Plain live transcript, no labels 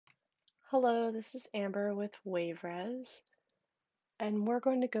Hello, this is Amber with WaveRez, and we're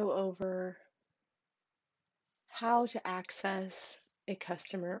going to go over how to access a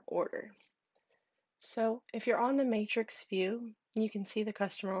customer order. So if you're on the matrix view, you can see the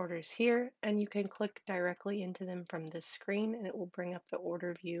customer orders here, and you can click directly into them from this screen, and it will bring up the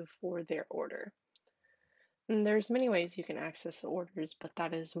order view for their order. And there's many ways you can access the orders, but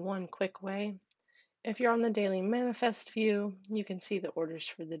that is one quick way. If you're on the daily manifest view, you can see the orders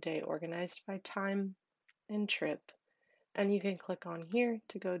for the day organized by time and trip. And you can click on here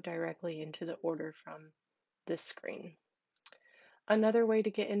to go directly into the order from this screen. Another way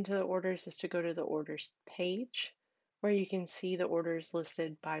to get into the orders is to go to the orders page, where you can see the orders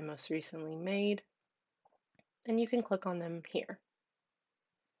listed by most recently made, and you can click on them here.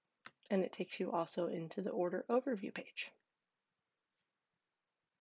 And it takes you also into the order overview page.